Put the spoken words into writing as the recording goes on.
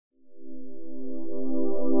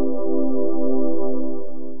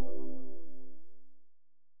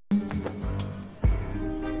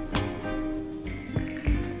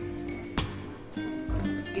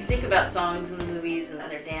about songs in the movies and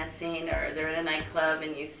they're dancing or they're in a nightclub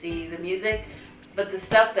and you see the music, but the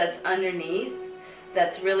stuff that's underneath,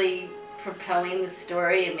 that's really propelling the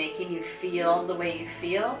story and making you feel the way you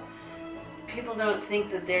feel, people don't think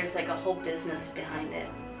that there's like a whole business behind it.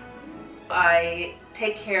 I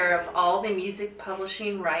take care of all the music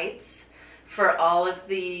publishing rights for all of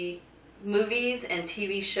the movies and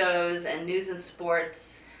TV shows and news and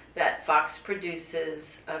sports that Fox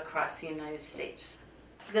produces across the United States.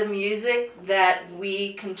 The music that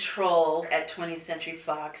we control at 20th Century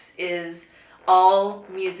Fox is all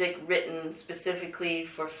music written specifically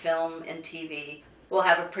for film and TV. We'll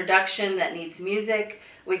have a production that needs music.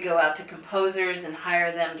 We go out to composers and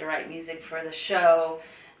hire them to write music for the show,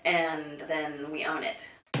 and then we own it.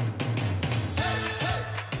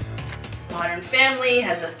 Modern Family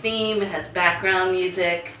has a theme, it has background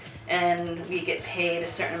music, and we get paid a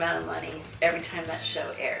certain amount of money every time that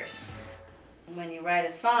show airs. When you write a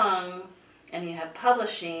song and you have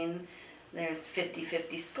publishing, there's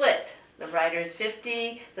 50-50 split. The writer's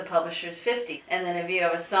 50, the publisher's 50. And then if you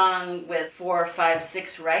have a song with 4, 5,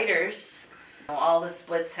 6 writers, all the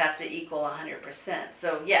splits have to equal 100%.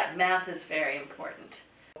 So yeah, math is very important.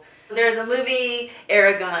 There's a movie,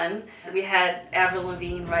 Aragon. We had Avril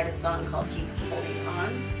Lavigne write a song called Keep Holding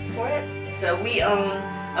On for it. So we own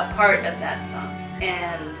a part of that song,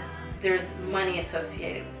 and there's money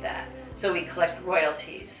associated with that. So we collect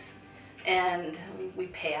royalties, and we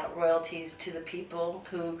pay out royalties to the people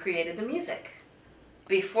who created the music.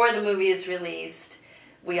 Before the movie is released,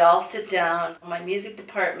 we all sit down, my music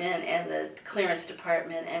department and the clearance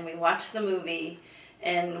department, and we watch the movie,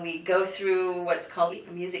 and we go through what's called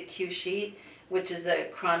a music cue sheet, which is a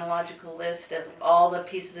chronological list of all the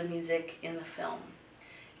pieces of music in the film.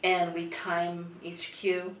 And we time each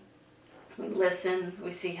cue, we listen,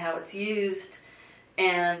 we see how it's used,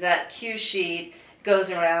 and that cue sheet goes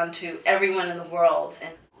around to everyone in the world,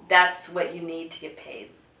 and that's what you need to get paid.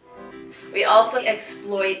 We also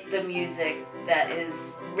exploit the music that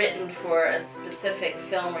is written for a specific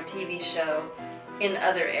film or TV show in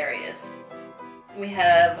other areas. We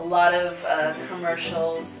have a lot of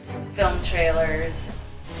commercials, film trailers,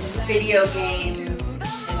 video games.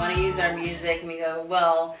 They want to use our music, and we go,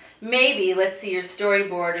 well, maybe let's see your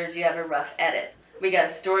storyboard, or do you have a rough edit? We got a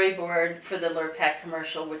storyboard for the Lurpak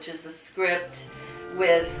commercial, which is a script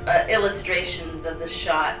with illustrations of the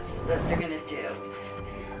shots that they're going to do.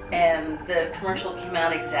 And the commercial came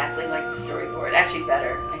out exactly like the storyboard, actually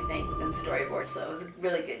better, I think, than the storyboard, so it was a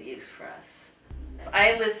really good use for us.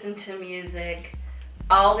 I listen to music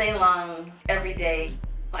all day long, every day.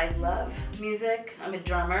 I love music. I'm a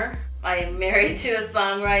drummer. I'm married to a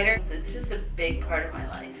songwriter. It's just a big part of my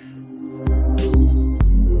life.